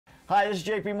Hi, this is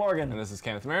JP Morgan. And this is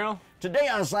Kenneth Merrill. Today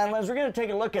on Slanted, we're going to take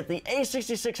a look at the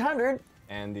A6600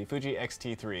 and the Fuji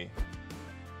X-T3.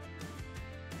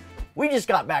 We just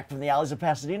got back from the alleys of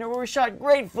Pasadena where we shot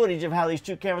great footage of how these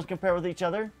two cameras compare with each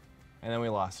other. And then we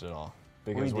lost it all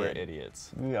because we're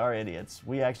idiots. We are idiots.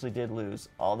 We actually did lose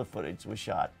all the footage we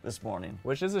shot this morning.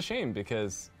 Which is a shame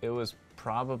because it was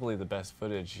probably the best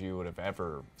footage you would have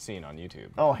ever seen on YouTube.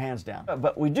 Oh, hands down.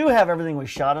 But we do have everything we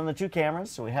shot on the two cameras,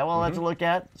 so we have all that to look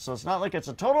at. So it's not like it's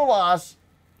a total loss,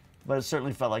 but it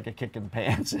certainly felt like a kick in the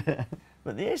pants.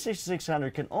 But the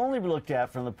A6600 can only be looked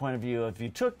at from the point of view if you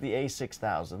took the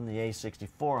A6000, the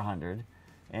A6400,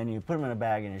 and you put them in a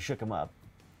bag and you shook them up.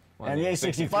 Well, and the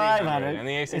A6500, and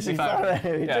the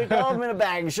A6500. You took all of them in a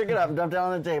bag and shook it up and dumped it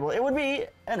on the table. It would be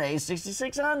an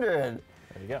A6600.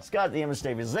 There you go. It's got the image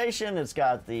stabilization. It's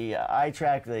got the eye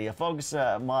track, the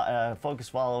focus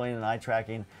following and eye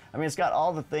tracking. I mean, it's got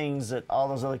all the things that all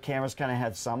those other cameras kind of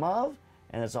had some of,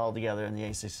 and it's all together in the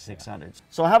A6600.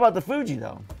 So how about the Fuji,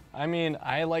 though? I mean,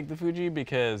 I like the Fuji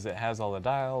because it has all the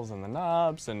dials and the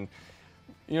knobs, and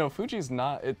you know, Fuji's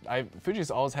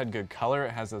always had good color.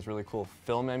 It has those really cool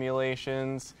film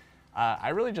emulations. I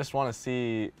really just want to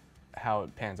see how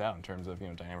it pans out in terms of, you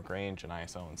know, dynamic range and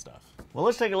ISO and stuff. Well,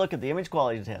 let's take a look at the image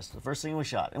quality test, the first thing we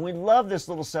shot. And we love this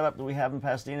little setup that we have in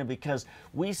Pasadena because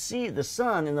we see the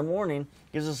sun in the morning,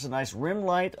 gives us a nice rim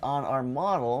light on our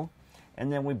model,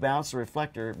 and then we bounce the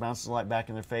reflector, bounces the light back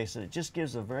in their face, and it just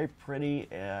gives a very pretty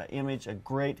image, a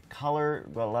great color,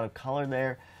 got a lot of color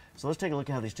there. So let's take a look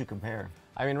at how these two compare.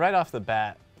 I mean, right off the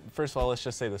bat, first of all, let's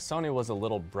just say the Sony was a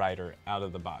little brighter out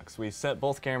of the box. We set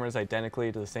both cameras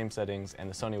identically to the same settings, and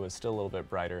the Sony was still a little bit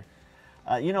brighter.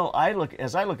 You know,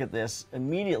 as I look at this,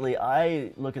 immediately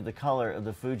I look at the color of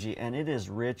the Fuji, and it is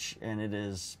rich and it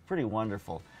is pretty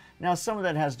wonderful. Now, some of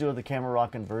that has to do with the camera raw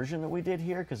conversion that we did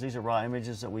here, because these are raw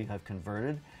images that we have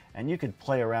converted, and you could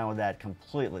play around with that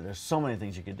completely. There's so many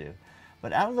things you could do.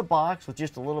 But out of the box, with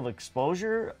just a little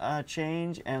exposure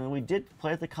change, and we did play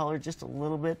with the color just a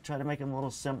little bit, try to make them a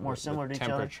little more similar to each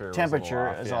other.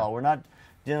 Temperature is all. We're not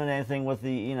doing anything with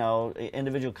the, you know,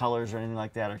 individual colors or anything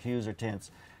like that, or hues or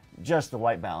tints, just the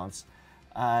white balance.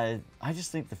 I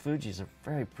just think the Fuji is a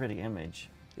very pretty image.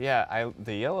 Yeah,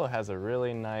 the yellow has a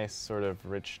really nice sort of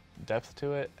rich depth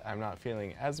to it. I'm not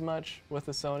feeling as much with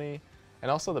the Sony. And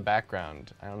also the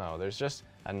background, I don't know, there's just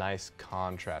a nice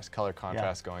contrast, color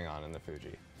contrast going on in the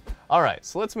Fuji. All right,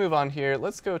 so let's move on here.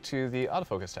 Let's go to the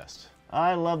autofocus test.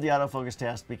 I love the autofocus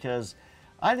test because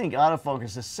I think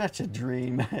autofocus is such a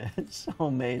dream. It's so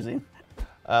amazing.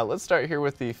 Let's start here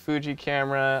with the Fuji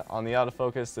camera on the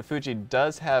autofocus. The Fuji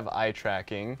does have eye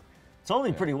tracking. It's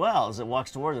holding pretty well as it walks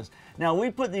towards us. Now,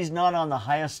 we put these not on the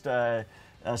highest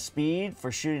speed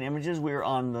for shooting images. We're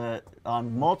on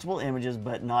multiple images,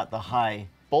 but not the high.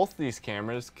 Both these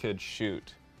cameras could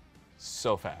shoot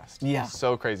so fast. Yeah.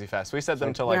 So crazy fast. We set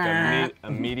them to like a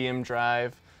medium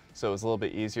drive, so it was a little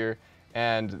bit easier.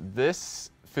 And this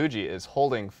Fuji is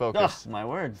holding focus my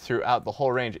word, throughout the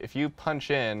whole range. If you punch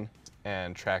in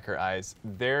and track her eyes,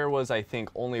 there was, I think,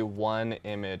 only one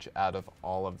image out of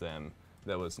all of them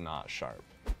that was not sharp.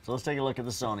 So let's take a look at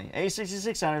the Sony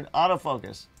A6600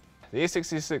 autofocus. The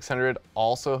A6600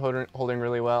 also holding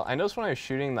really well. I noticed when I was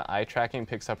shooting, the eye tracking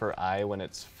picks up her eye when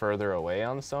it's further away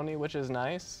on the Sony, which is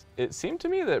nice. It seemed to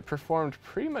me that it performed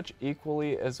pretty much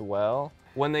equally as well.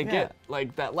 When they get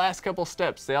like that last couple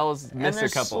steps, they always miss a couple.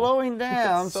 And they're slowing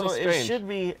down, so it should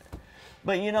be.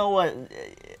 But you know what?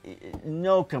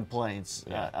 No complaints.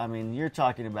 Yeah. I mean, you're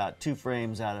talking about 2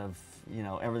 frames out of, you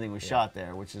know, everything we shot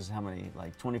there, which is how many?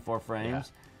 Like 24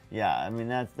 frames. Yeah. I mean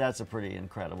that's a pretty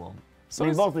incredible. So I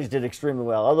mean, both of these did extremely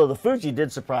well. Although the Fuji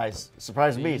did surprise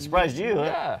me, surprised you.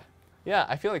 Yeah, yeah.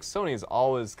 I feel like Sony's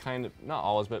always kind of, not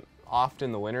always, but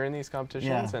often the winner in these competitions.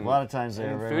 Yeah, and a lot of times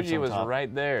they're very Fuji was top.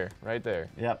 right there.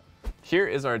 Yep. Here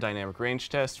is our dynamic range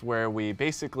test where we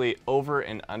basically over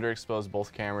and underexpose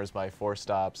both cameras by 4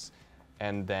 stops,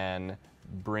 and then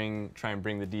try and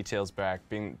bring the details back,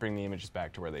 bring the images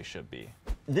back to where they should be.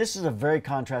 This is a very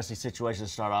contrasty situation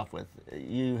to start off with.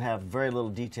 You have very little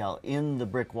detail in the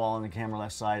brick wall on the camera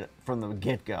left side from the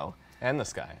get-go. And the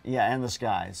sky. Yeah, and the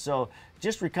sky. So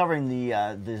just recovering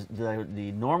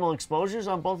the normal exposures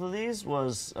on both of these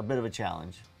was a bit of a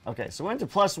challenge. Okay, so we went to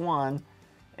 +1,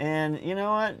 and you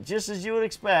know what? Just as you would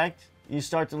expect, you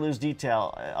start to lose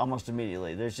detail almost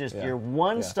immediately. There's just you're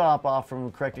one stop off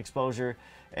from correct exposure,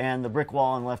 and the brick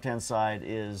wall on the left-hand side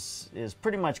is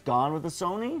pretty much gone with the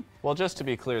Sony. Well, just to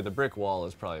be clear, the brick wall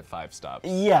is probably 5 stops.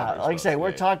 Yeah, like I say,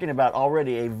 we're talking about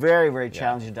already a very, very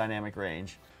challenging dynamic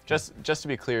range. Just to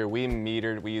be clear, we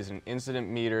used an incident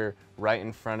meter right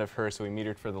in front of her, so we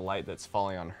metered for the light that's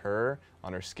falling on her.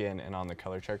 on her skin and on the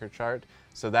color checker chart.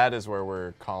 So that is where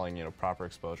we're calling, you know, proper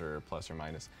exposure, plus or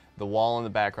minus. The wall in the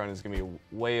background is going to be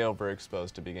way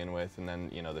overexposed to begin with, and then,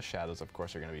 you know, the shadows, of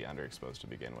course, are going to be underexposed to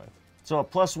begin with. So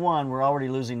at +1, we're already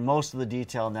losing most of the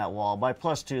detail in that wall. By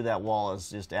 +2, that wall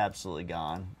is just absolutely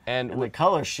gone. And the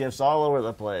color shifts all over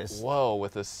the place. Whoa,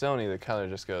 with the Sony, the color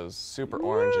just goes super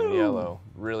orange and yellow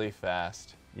really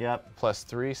fast. Yep.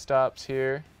 +3 stops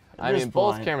here. I mean,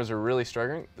 both cameras are really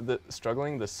struggling. The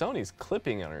Sony's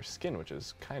clipping on her skin, which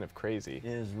is kind of crazy. It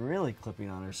is really clipping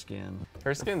on her skin.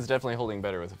 Her skin's definitely holding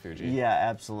better with the Fuji. Yeah,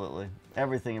 absolutely.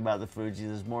 Everything about the Fuji,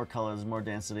 there's more color, there's more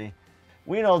density.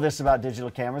 We know this about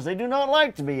digital cameras. They do not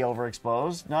like to be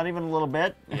overexposed, not even a little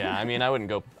bit. Yeah, I mean, I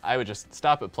would just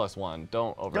stop at +1.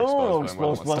 Don't overexpose. Don't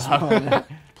expose +1.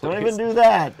 Don't even do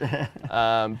that.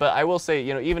 But I will say,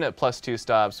 you know, even at +2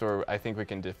 stops, where I think we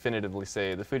can definitively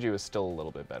say the Fuji was still a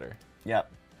little bit better.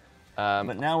 Yep.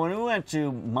 But now when we went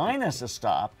to -1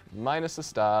 stop. -1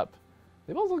 stop.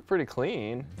 They both look pretty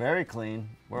clean. Very clean.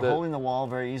 We're holding the wall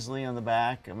very easily on the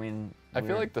back. I mean, I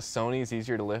feel like the Sony's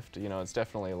easier to lift. You know, it's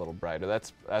definitely a little brighter.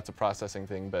 That's a processing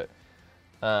thing, but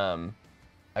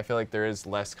I feel like there is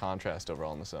less contrast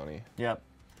overall in the Sony. Yep.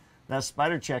 That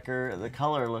spider checker, the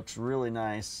color looks really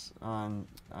nice on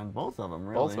both of them,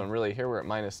 really. Both of them, really. Here we're at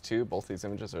 -2. Both these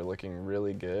images are looking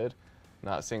really good.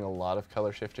 Not seeing a lot of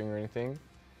color shifting or anything.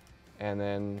 And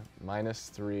then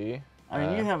 -3. I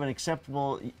mean, you have an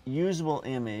acceptable, usable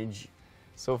image.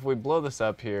 So if we blow this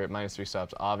up here at -3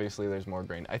 stops, obviously there's more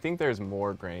grain. I think there's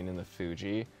more grain in the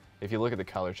Fuji. If you look at the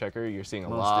color checker, you're seeing a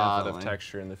lot of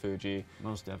texture in the Fuji.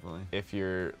 Most definitely. If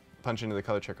you're punching into the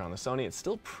color checker on the Sony, it's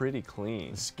still pretty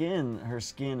clean. The skin, her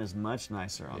skin is much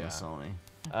nicer on the Sony.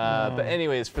 But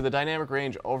anyways, for the dynamic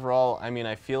range overall, I mean,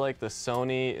 I feel like the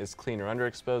Sony is cleaner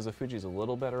underexposed. The Fuji's a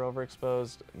little better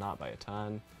overexposed, not by a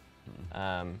ton.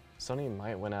 Sony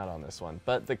might win out on this one,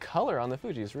 but the color on the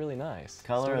Fuji is really nice.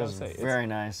 Color is very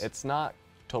nice. It's not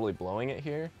totally blowing it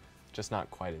here, just not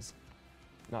quite as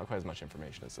much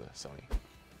information as the Sony.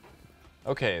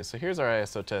 Okay, so here's our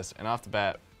ISO test, and off the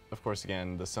bat, of course,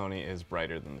 again, the Sony is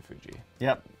brighter than the Fuji.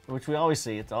 Yep, which we always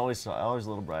see. It's always a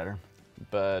little brighter.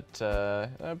 But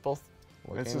both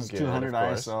looking good. This is 200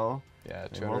 ISO. Yeah,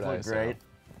 200 they both look ISO. great.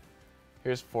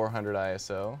 Here's 400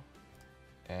 ISO,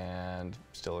 and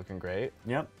still looking great.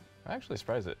 Yep. I'm actually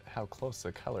surprised at how close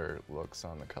the color looks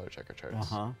on the color checker charts.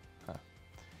 Huh.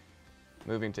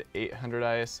 Moving to 800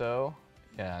 ISO.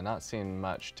 Yeah, not seeing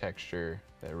much texture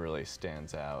that really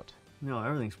stands out. No,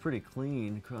 everything's pretty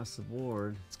clean across the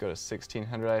board. Let's go to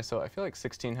 1600 ISO. I feel like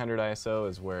 1600 ISO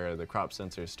is where the crop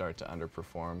sensors start to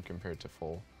underperform compared to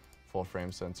full frame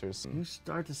sensors. You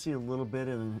start to see a little bit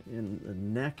in the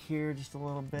neck here, just a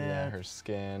little bit. Yeah, her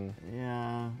skin.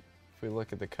 Yeah. If we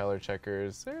look at the color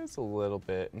checkers, there's a little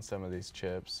bit in some of these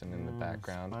chips and in the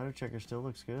background. Spider checker still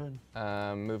looks good.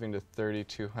 Moving to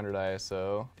 3200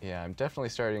 ISO. Yeah, I'm definitely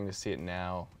starting to see it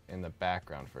now in the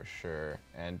background for sure.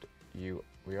 And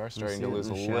we are starting to lose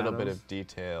a little bit of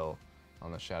detail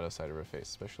on the shadow side of her face,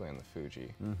 especially on the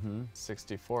Fuji.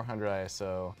 6400 ISO.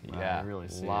 Wow, yeah, really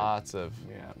see lots of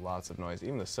noise.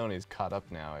 Even the Sony's caught up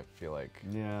now, I feel like.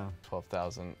 Yeah.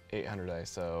 12,800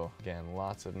 ISO. Again,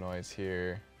 lots of noise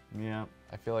here. Yeah.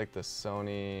 I feel like the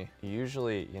Sony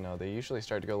usually, they usually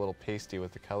start to go a little pasty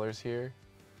with the colors here.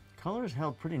 Colors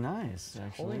held pretty nice,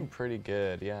 actually. Holding pretty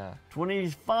good, yeah.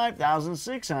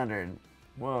 25,600.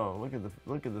 Whoa, look at the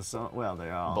Sony. Well, they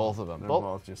all. Both of them. They're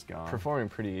both just gone. Performing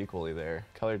pretty equally there.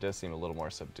 Color does seem a little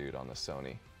more subdued on the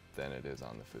Sony than it is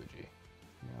on the Fuji.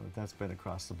 Yeah, but that's been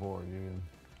across the board, even.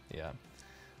 Yeah.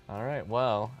 All right,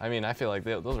 well, I mean, I feel like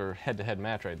those are head-to-head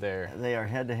match right there. They are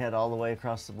head-to-head all the way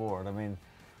across the board. I mean,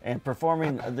 and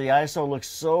performing, the ISO looks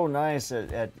so nice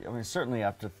I mean, certainly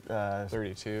up to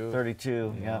 32.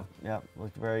 32, yeah,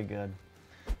 looked very good.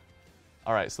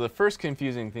 All right, so the first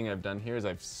confusing thing I've done here is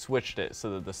I've switched it so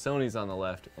that the Sony's on the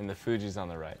left and the Fuji's on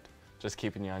the right. Just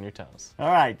keeping you on your toes. All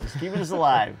right, just keeping us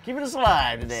alive. Keeping us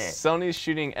alive today. Sony's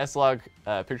shooting S-Log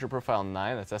picture profile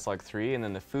 9, that's S-Log 3, and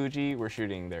then the Fuji, we're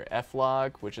shooting their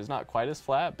F-Log, which is not quite as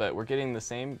flat, but we're getting the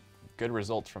same good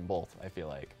results from both, I feel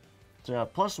like. So,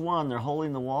 +1, they're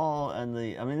holding the wall, and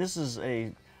I mean, this is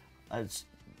it's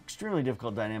extremely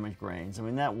difficult dynamic range. I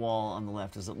mean, that wall on the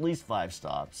left is at least 5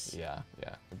 stops. Yeah,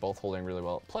 they're both holding really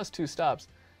well. +2 stops,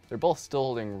 they're both still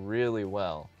holding really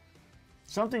well.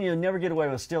 Something you never get away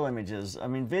with still images. I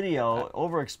mean, video,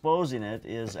 overexposing it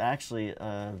is actually,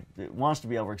 it wants to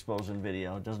be overexposed in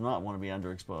video. It does not want to be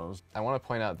underexposed. I want to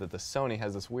point out that the Sony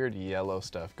has this weird yellow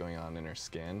stuff going on in her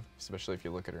skin, especially if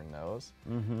you look at her nose.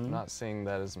 I'm not seeing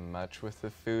that as much with the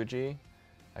Fuji.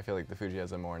 I feel like the Fuji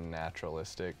has a more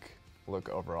naturalistic look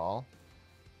overall.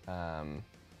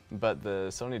 But the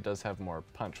Sony does have more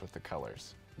punch with the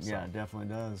colors. So Yeah, it definitely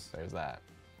does. there's that.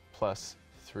 Plus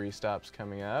 3 stops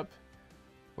coming up,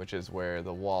 which is where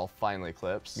the wall finally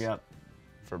clips. Yep,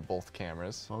 For both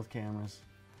cameras. both cameras.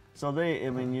 So I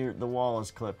mean, the wall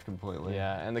is clipped completely.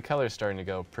 Yeah, and the color's starting to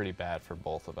go pretty bad for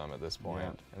both of them at this point.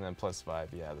 Yeah. And then plus 5,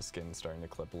 yeah, the skin's starting to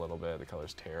clip a little bit. The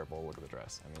color's terrible. Look at the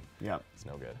dress. I mean, Yep. it's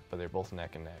no good. But they're both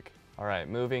neck and neck. All right,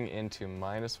 moving into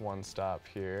 -1 stop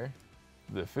here.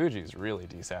 The Fuji's really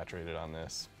desaturated on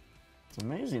this. It's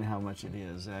amazing how much it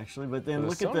is, actually. But then Well,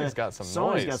 look Sony's at the got some Sony's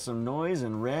noise. got some noise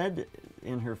and red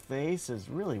in her face. It's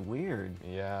really weird.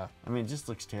 Yeah. I mean, it just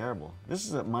looks terrible. This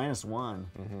is at -1.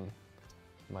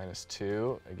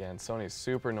 -2. Again, Sony's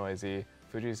super noisy.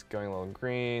 Fuji's going a little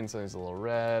green. Sony's a little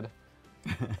red.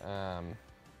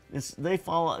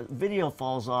 Video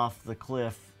falls off the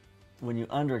cliff when you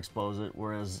underexpose it,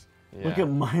 whereas look Yeah. at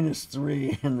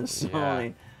 -3 in the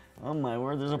Sony. Oh my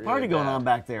word! There's a Really party going bad. on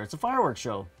back there. It's a fireworks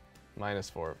show.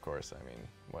 -4, of course. I mean,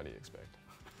 what do you expect?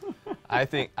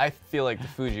 I feel like the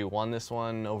Fuji won this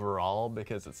one overall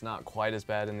because it's not quite as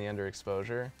bad in the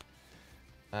underexposure.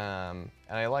 And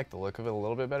I like the look of it a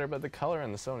little bit better, but the color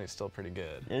in the Sony is still pretty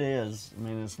good. It is. I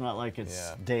mean, it's not like it's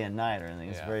Yeah. day and night or anything.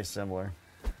 It's Yeah. very similar.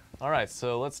 All right,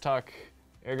 so let's talk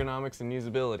ergonomics and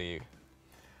usability.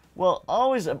 Well,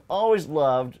 I've always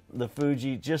loved the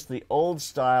Fuji, just the old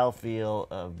style feel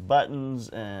of buttons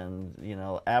and,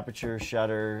 aperture,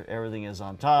 shutter, everything is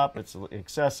on top, it's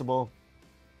accessible.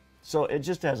 So it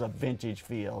just has a vintage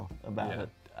feel about it.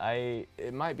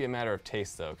 It might be a matter of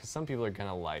taste though, because some people are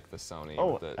gonna like the Sony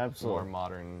Oh, with the absolutely. more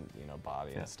modern,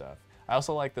 body and stuff. I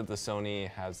also like that the Sony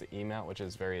has the E-mount, which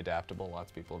is very adaptable.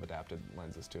 Lots of people have adapted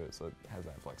lenses to it, so it has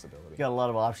that flexibility. Got a lot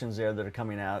of options there that are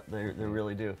coming out. They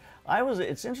really do.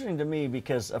 It's interesting to me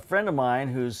because a friend of mine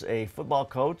who's a football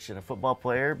coach and a football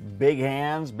player, big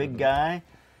hands, big guy,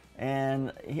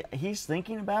 and he's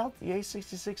thinking about the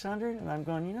a6600, and I'm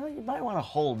going, you might want to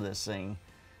hold this thing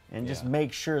and just Yeah.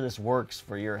 make sure this works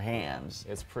for your hands.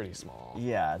 It's pretty small.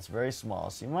 Yeah, it's very small,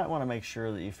 so you might want to make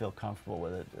sure that you feel comfortable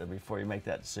with it before you make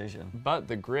that decision. But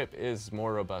the grip is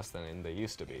more robust than they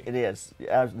used to be. It is. The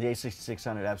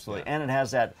a6600, absolutely. Yeah. And it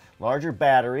has that larger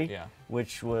battery, Yeah.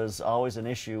 which was always an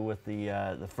issue with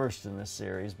the first in this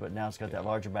series, but now it's got that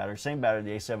larger battery. Same battery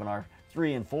the A7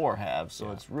 RIII and IV have, so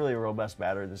Yeah. it's really a robust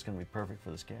battery that's going to be perfect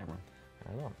for this camera. I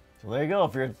don't know. So there you go.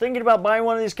 If you're thinking about buying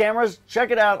one of these cameras, check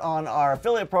it out on our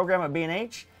affiliate program at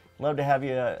B&H. Love to have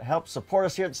you help support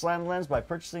us here at Slanted Lens by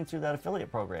purchasing through that affiliate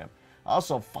program.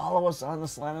 Also, follow us on the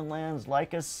Slanted Lens,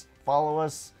 like us, follow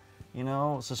us,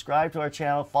 subscribe to our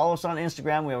channel, follow us on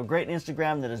Instagram. We have a great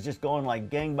Instagram that is just going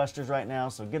like gangbusters right now,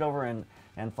 so get over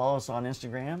and follow us on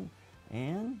Instagram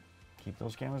and keep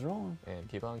those cameras rolling. And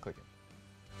keep on clicking.